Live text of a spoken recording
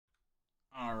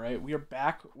All right, we are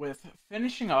back with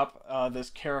finishing up this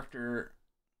character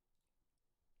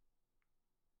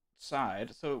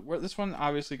side. So this one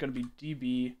obviously going to be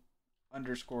db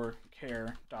underscore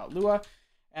care dot lua,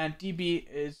 and db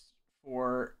is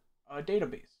for a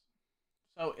database.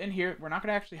 So in here, we're not going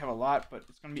to actually have a lot, but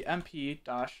it's going to be mp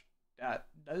dash dot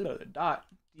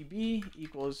db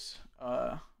equals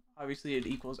obviously it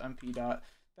equals mp dot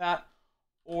that,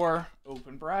 or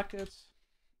open brackets.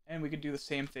 And we could do the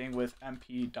same thing with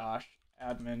mp dash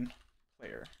admin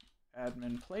player,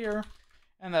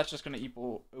 and that's just going to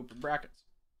equal open brackets.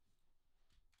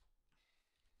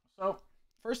 So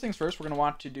first things first, we're going to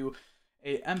want to do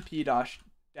a mp dash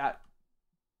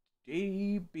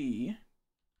db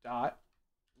dot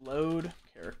load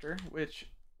character, which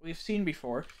we've seen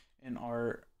before in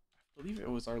our, I believe it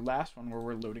was our last one where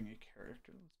we're loading a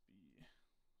character.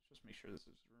 Let's just make sure this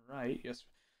is right. Yes.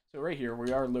 So right here,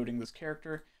 we are loading this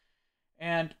character.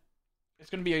 And it's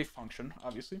going to be a function,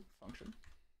 obviously, function.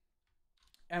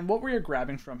 And what we are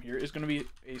grabbing from here is going to be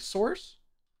a source,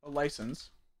 a license,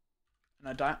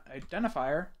 an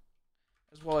identifier,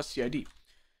 as well as CID.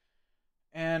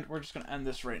 And we're just going to end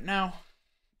this right now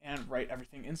and write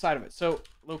everything inside of it. So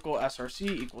local src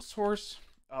equals source.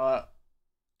 I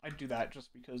do that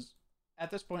just because at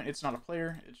this point it's not a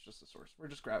player, it's just a source. We're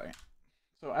just grabbing it.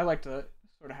 So I like to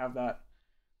sort of have that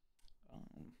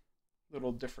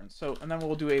little difference. So, and then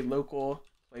we'll do a local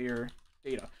player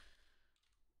data.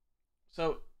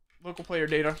 So local player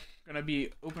data going to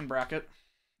be open bracket,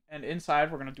 and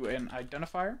inside we're going to do an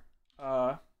identifier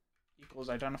equals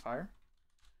identifier.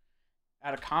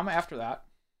 Add a comma after that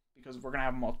because we're going to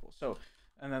have multiple. So,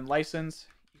 and then license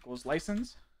equals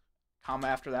license, comma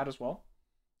after that as well.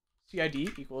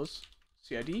 CID equals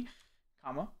CID,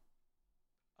 comma.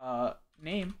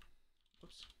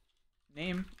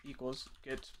 Name equals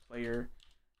get player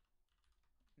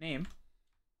name,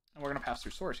 and we're going to pass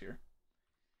through source here,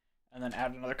 and then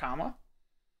add another comma.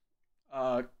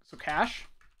 So cache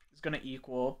is going to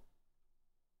equal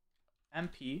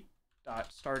mp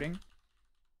dot starting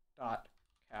dot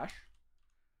cache,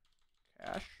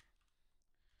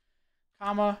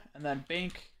 comma, and then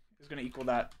bank is going to equal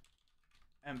that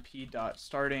mp dot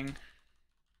starting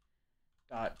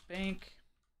dot bank,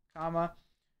 comma.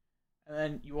 And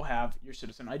then you will have your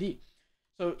citizen ID.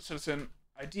 So citizen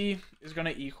ID is going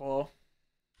to equal,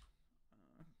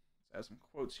 let's add some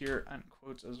quotes here and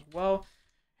quotes as well.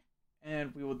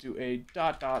 And we will do a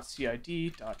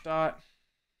 .cid add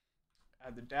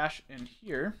the dash in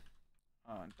here,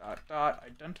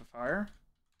 identifier,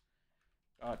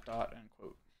 and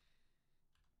quote.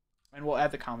 And we'll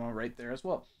add the comma right there as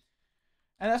well.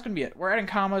 And that's going to be it. We're adding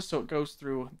commas, so it goes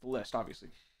through the list, obviously.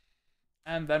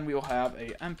 And then we will have a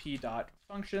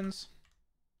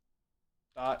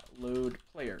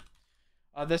mp.functions.loadPlayer.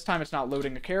 This time it's not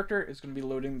loading a character, it's going to be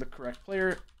loading the correct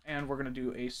player, and we're going to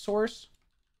do a source.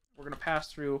 We're going to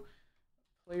pass through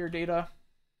player data,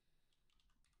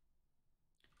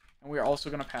 and we are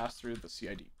also going to pass through the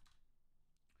CID.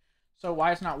 So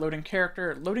why it's not loading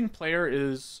character? Loading player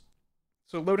is,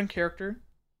 so loading character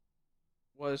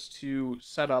was to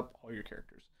set up all your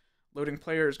characters. Loading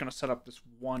player is going to set up this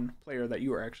one player that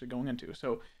you are actually going into.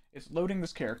 So it's loading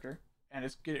this character, and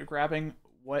it's grabbing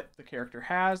what the character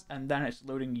has, and then it's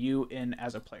loading you in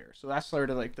as a player. So that's sort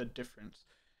of like the difference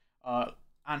on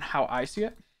how I see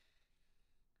it.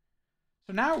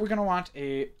 So now we're going to want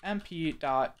a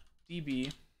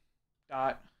mp.db.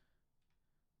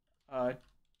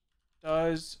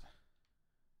 Does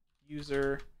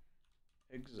user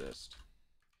exist?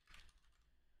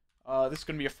 This is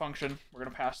going to be a function. We're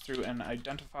going to pass through an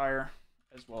identifier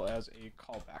as well as a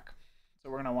callback. So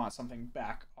we're going to want something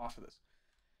back off of this.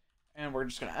 And we're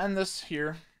just going to end this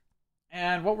here.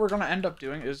 And what we're going to end up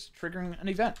doing is triggering an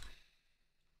event.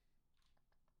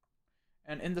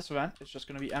 And in this event, it's just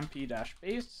going to be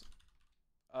mp-base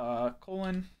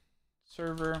colon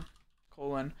server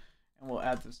colon, and we'll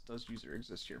add this does user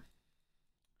exist here.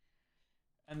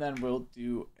 And then we'll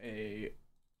do a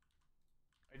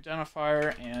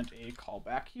identifier and a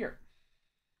callback here.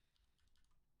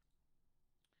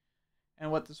 And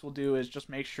what this will do is just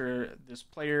make sure this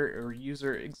player or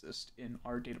user exists in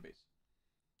our database.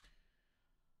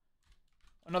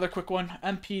 Another quick one,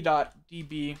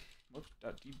 mp.db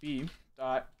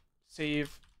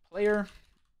save player.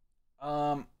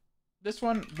 This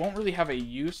one won't really have a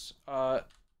use,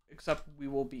 except we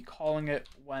will be calling it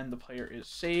when the player is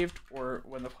saved or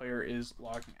when the player is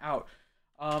logging out.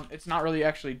 It's not really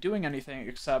actually doing anything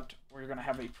except we're going to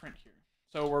have a print here.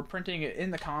 So we're printing it in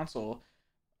the console,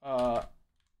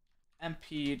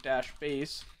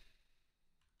 mp-base,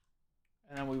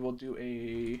 and then we will do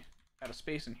a add a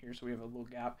space in here so we have a little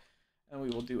gap, and we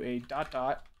will do a dot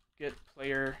dot get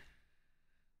player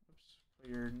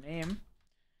name, and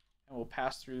we'll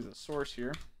pass through the source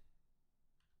here,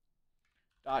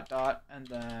 dot dot, and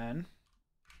then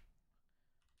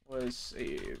was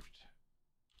saved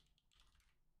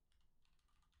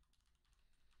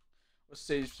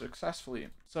successfully.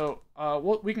 So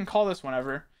we can call this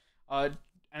whenever, and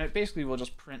it basically will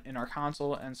just print in our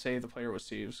console and say the player was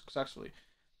saved successfully.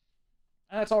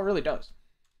 And that's all it really does.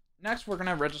 Next, we're going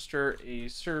to register a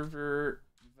server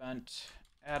event,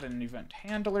 add an event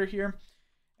handler here,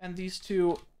 and these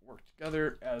two work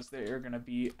together as they are going to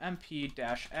be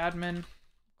mp-admin :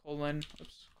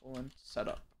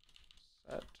 setup.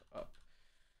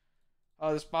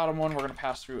 This bottom one, we're going to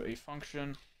pass through a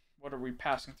function. What are we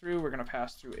passing through? We're going to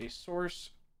pass through a source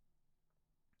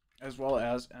as well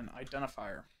as an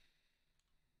identifier.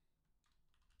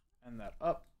 And that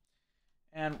up.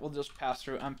 And we'll just pass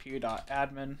through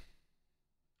mp.admin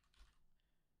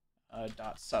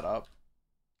 .setup.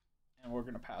 And we're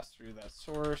going to pass through that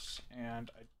source and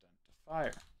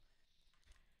identifier.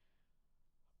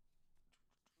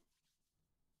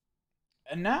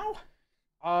 And now,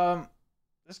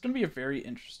 this is going to be a very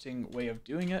interesting way of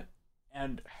doing it.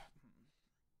 And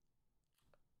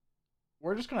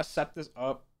we're just going to set this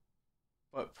up,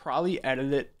 but probably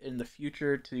edit it in the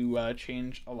future to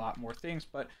change a lot more things.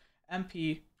 But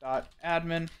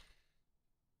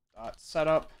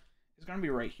mp.admin.setup is going to be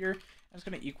right here. And it's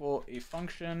going to equal a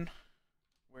function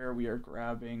where we are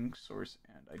grabbing source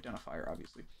and identifier,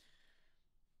 obviously.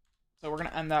 So we're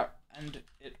going to end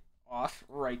it off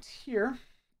right here.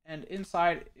 And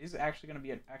inside is actually going to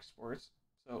be an exports.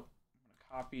 So I'm going to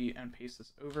copy and paste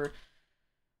this over.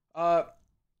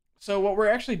 So what we're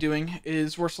actually doing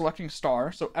is we're selecting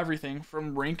star, so everything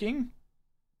from ranking,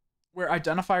 where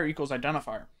identifier equals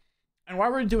identifier. And why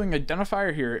we're doing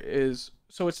identifier here is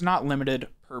so it's not limited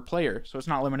per player. So it's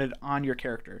not limited on your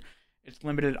character. It's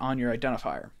limited on your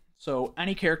identifier. So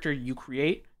any character you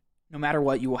create, no matter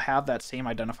what, you will have that same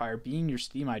identifier being your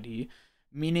Steam ID,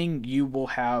 meaning you will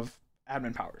have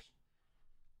admin powers.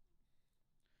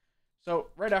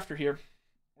 So right after here,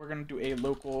 we're going to do a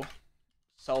local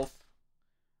self.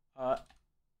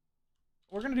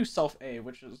 We're going to do self A,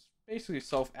 which is basically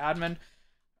self admin.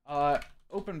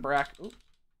 Open bracket. Oops,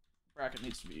 bracket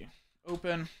needs to be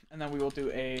open, and then we will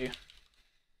do a.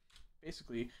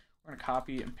 Basically, we're going to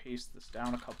copy and paste this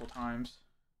down a couple times,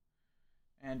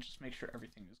 and just make sure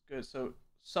everything is good. So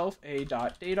self A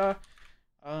dot data,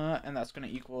 and that's going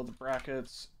to equal the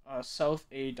brackets. Self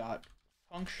A dot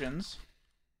functions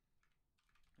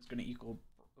is going to equal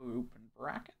open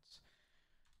brackets.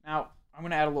 Now, I'm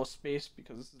going to add a little space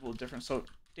because this is a little different. So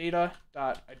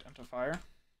data.identifier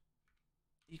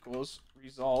equals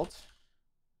result1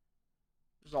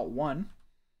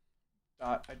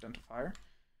 dot identifier.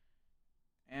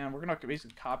 And we're going to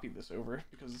basically copy this over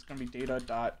because it's going to be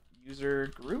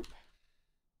data.userGroup.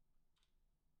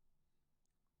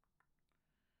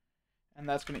 And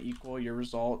that's going to equal your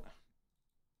result1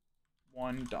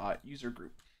 dot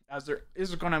userGroup. As there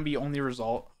is going to be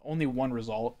only one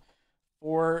result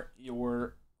for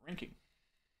your ranking.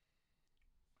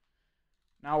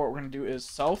 Now what we're going to do is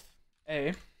self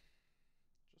A,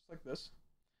 just like this,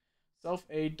 self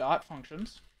A dot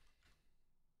functions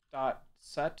dot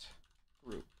set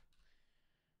group.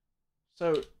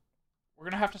 So we're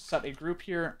going to have to set a group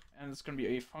here, and it's going to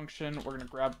be a function. We're going to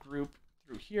grab group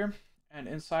through here, and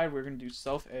inside we're going to do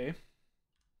self A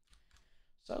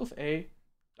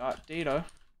dot data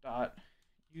dot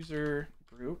user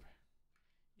group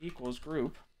equals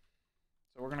group.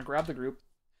 So we're going to grab the group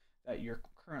that you're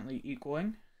currently equaling,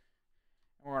 and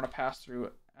we're going to pass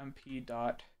through mp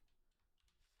dot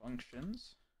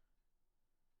functions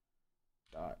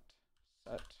dot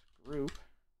set group,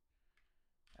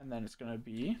 and then it's going to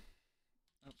be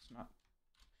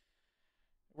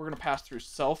we're going to pass through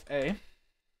self A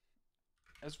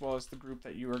as well as the group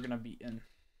that you are going to be in, and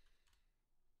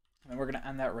then we're going to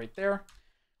end that right there.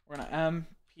 We're going to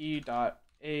mp dot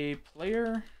a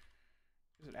player,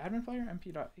 is it admin player?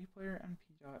 mp dot a player, mp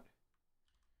dot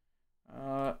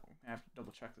I have to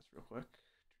double check this real quick.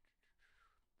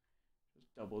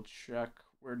 Just double check,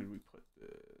 where did we put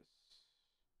this?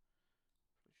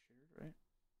 Shared, right?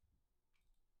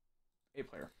 A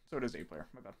player. So it is a player,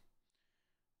 my bad.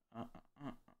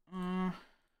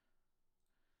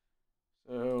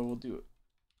 So we'll do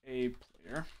a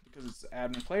player because it's the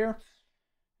admin player,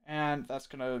 and that's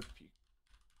gonna be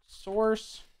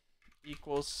source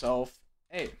equals self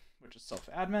A, which is self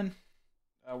admin.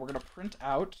 We're gonna print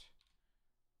out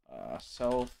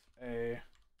self A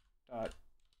dot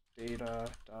data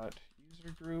dot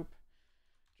user group,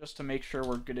 just to make sure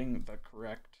we're getting the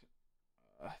correct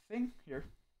thing here.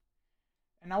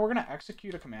 And now we're going to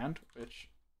execute a command, which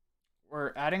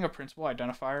we're adding a principal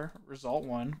identifier,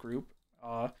 result1 group.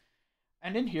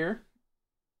 And in here,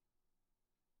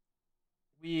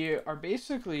 we are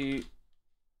basically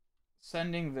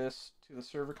sending this to the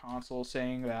server console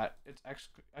saying that it's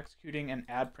executing an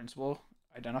add principal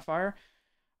identifier,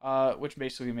 which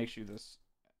basically makes you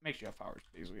have powers,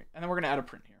 basically. And then we're going to add a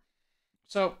print here.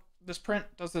 So this print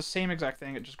does the same exact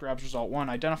thing. It just grabs result1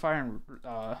 identifier and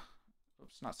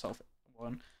oops, not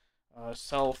self1,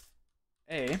 self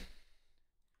a,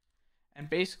 and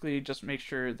basically just make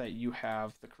sure that you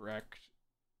have the correct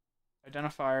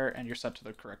identifier and you're set to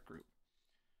the correct group.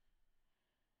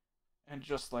 And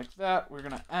just like that, we're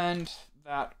going to end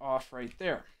that off right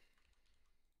there.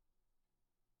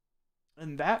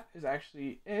 And that is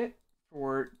actually it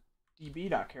for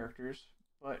db.characters.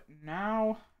 But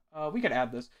now we could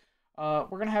add this. We're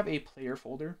going to have a player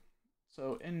folder.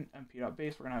 So in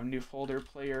mp.base, we're going to have a new folder,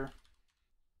 player.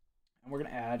 And we're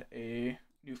going to add a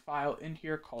new file in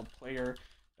here called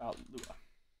player.lua.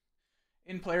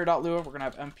 In player.lua, we're going to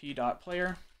have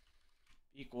mp.player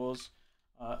equals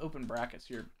open brackets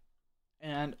here,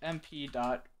 and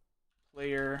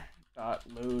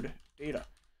mp.player.load_data.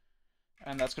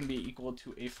 And that's going to be equal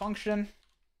to a function,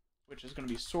 which is going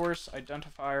to be source,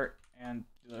 identifier, and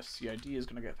the CID is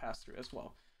going to get passed through as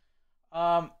well.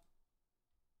 So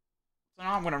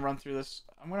now I'm going to run through this.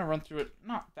 I'm going to run through it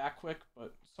not that quick,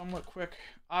 but somewhat quick.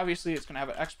 Obviously, it's going to have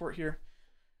an export here.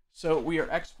 So we are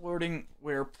exporting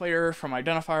where player from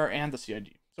identifier and the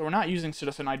CID. So we're not using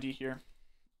citizen ID here.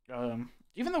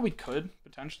 Even though we could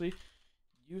potentially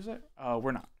use it,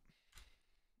 we're not.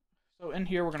 So in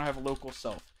here, we're going to have a local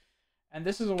self. And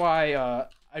this is why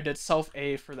I did self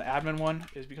A for the admin one,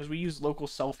 is because we use local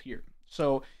self here.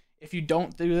 So if you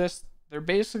don't do this, they're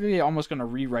basically almost going to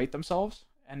rewrite themselves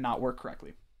and not work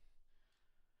correctly.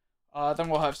 Then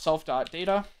we'll have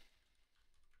self.data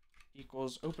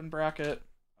equals open bracket,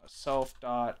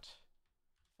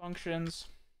 self.functions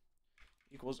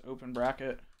equals open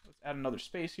bracket. Let's add another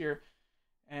space here.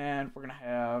 And we're going to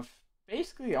have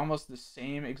basically almost the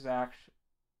same exact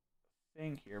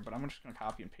thing here, but I'm just going to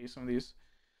copy and paste some of these.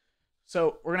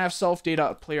 So we're going to have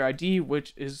self.data_player_ID,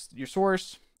 which is your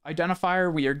source.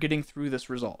 Identifier, we are getting through this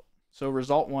result. So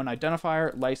result1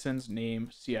 identifier, license, name,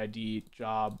 CID,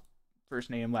 job, first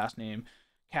name, last name,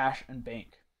 cash, and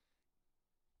bank.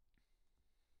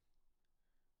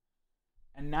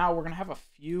 And now we're going to have a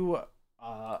few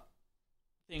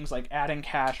things like adding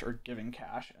cash or giving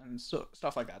cash and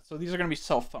stuff like that. So these are going to be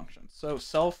self functions. So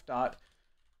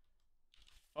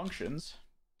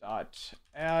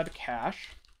self.functions.add cash,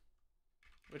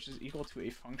 which is equal to a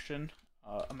function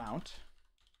amount.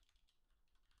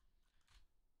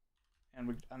 And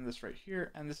we end this right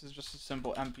here. And this is just a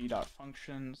simple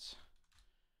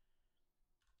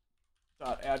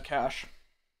mp.functions.add cash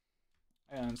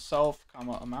and self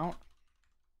comma amount.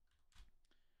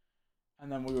 And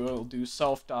then we will do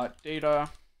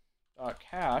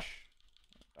self.data.cash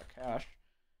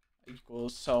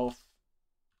equals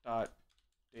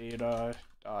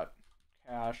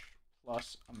self.data.cash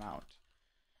plus amount.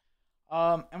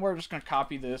 And we're just going to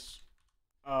copy this.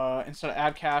 Instead of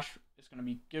add cash, it's going to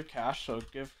be give cash. So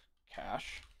give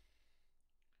cash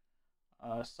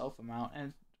self amount, and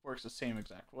it works the same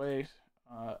exact way.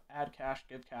 Add cash,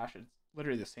 give cash, it's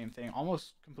literally the same thing.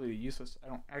 Almost completely useless. I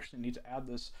don't actually need to add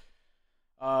this.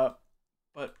 But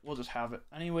we'll just have it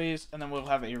anyways, and then we'll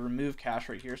have a remove cache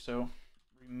right here. So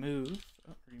remove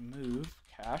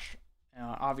cache.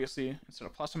 Obviously, instead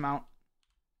of plus amount,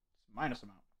 it's minus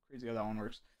amount. Crazy how that one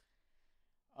works.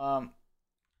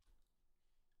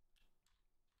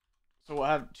 So we'll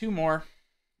have two more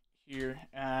here,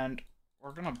 and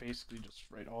we're gonna basically just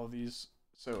write all of these.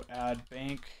 So add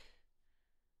bank,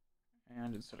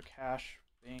 and instead of cash,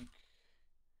 bank,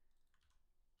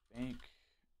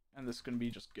 and this is gonna be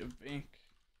just give bank.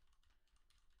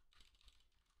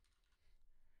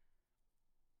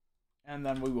 And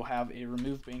then we will have a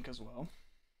remove bank as well.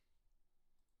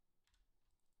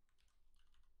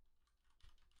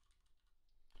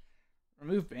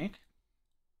 Remove bank.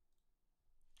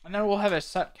 And then we'll have a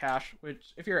set cache,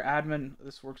 which if you're an admin,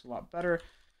 this works a lot better.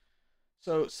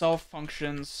 So self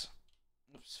functions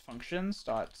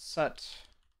dot set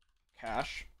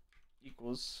cache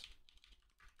equals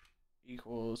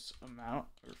amount,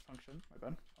 or function, my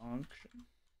bad, function,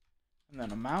 and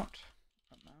then amount,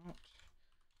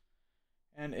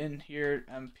 and in here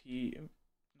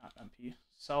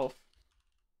self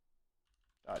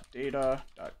dot data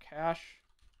dot cache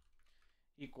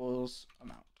equals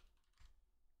amount.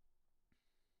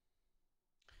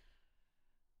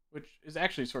 which is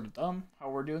actually sort of dumb how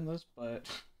we're doing this, but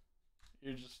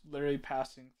you're just literally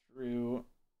passing through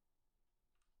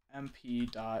mp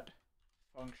dot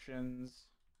functions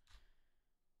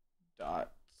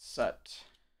dot set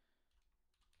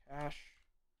cash,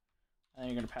 and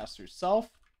you're going to pass through self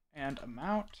and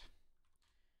amount,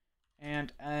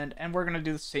 and we're going to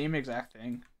do the same exact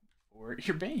thing for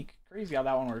your bank. Crazy how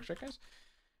that one works, right, guys?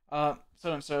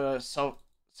 So instead of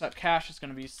set cash, it's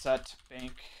going to be set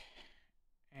bank,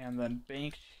 and then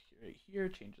bank right here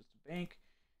changes to bank,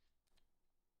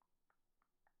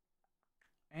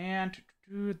 and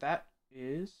that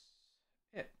is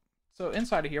it. So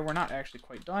inside of here, we're not actually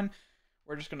quite done.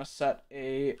 We're just going to set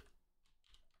a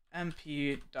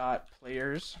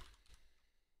mp.players,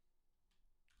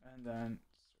 and then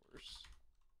source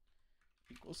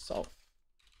equals self.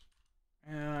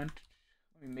 And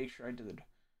let me make sure I did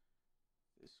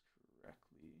this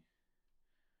correctly.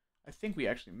 I think we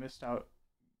actually missed out.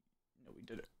 No, we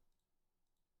did it.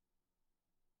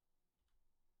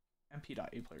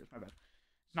 mp.aplayers, my bad.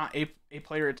 It's not a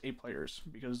player, it's a players,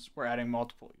 because we're adding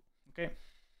multiple. Okay.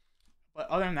 But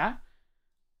other than that,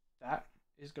 that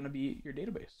is going to be your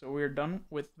database. So we're done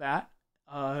with that.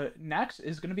 Next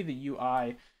is going to be the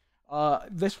UI.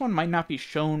 This one might not be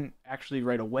shown actually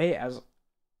right away, as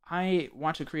I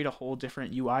want to create a whole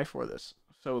different UI for this.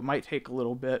 So it might take a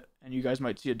little bit, and you guys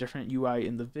might see a different UI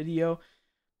in the video,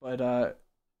 but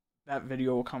that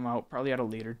video will come out probably at a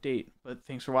later date. But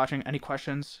thanks for watching. Any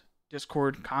questions,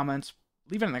 Discord, comments,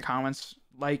 leave it in the comments.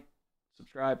 Like,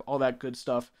 subscribe, all that good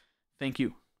stuff. Thank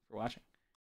you for watching.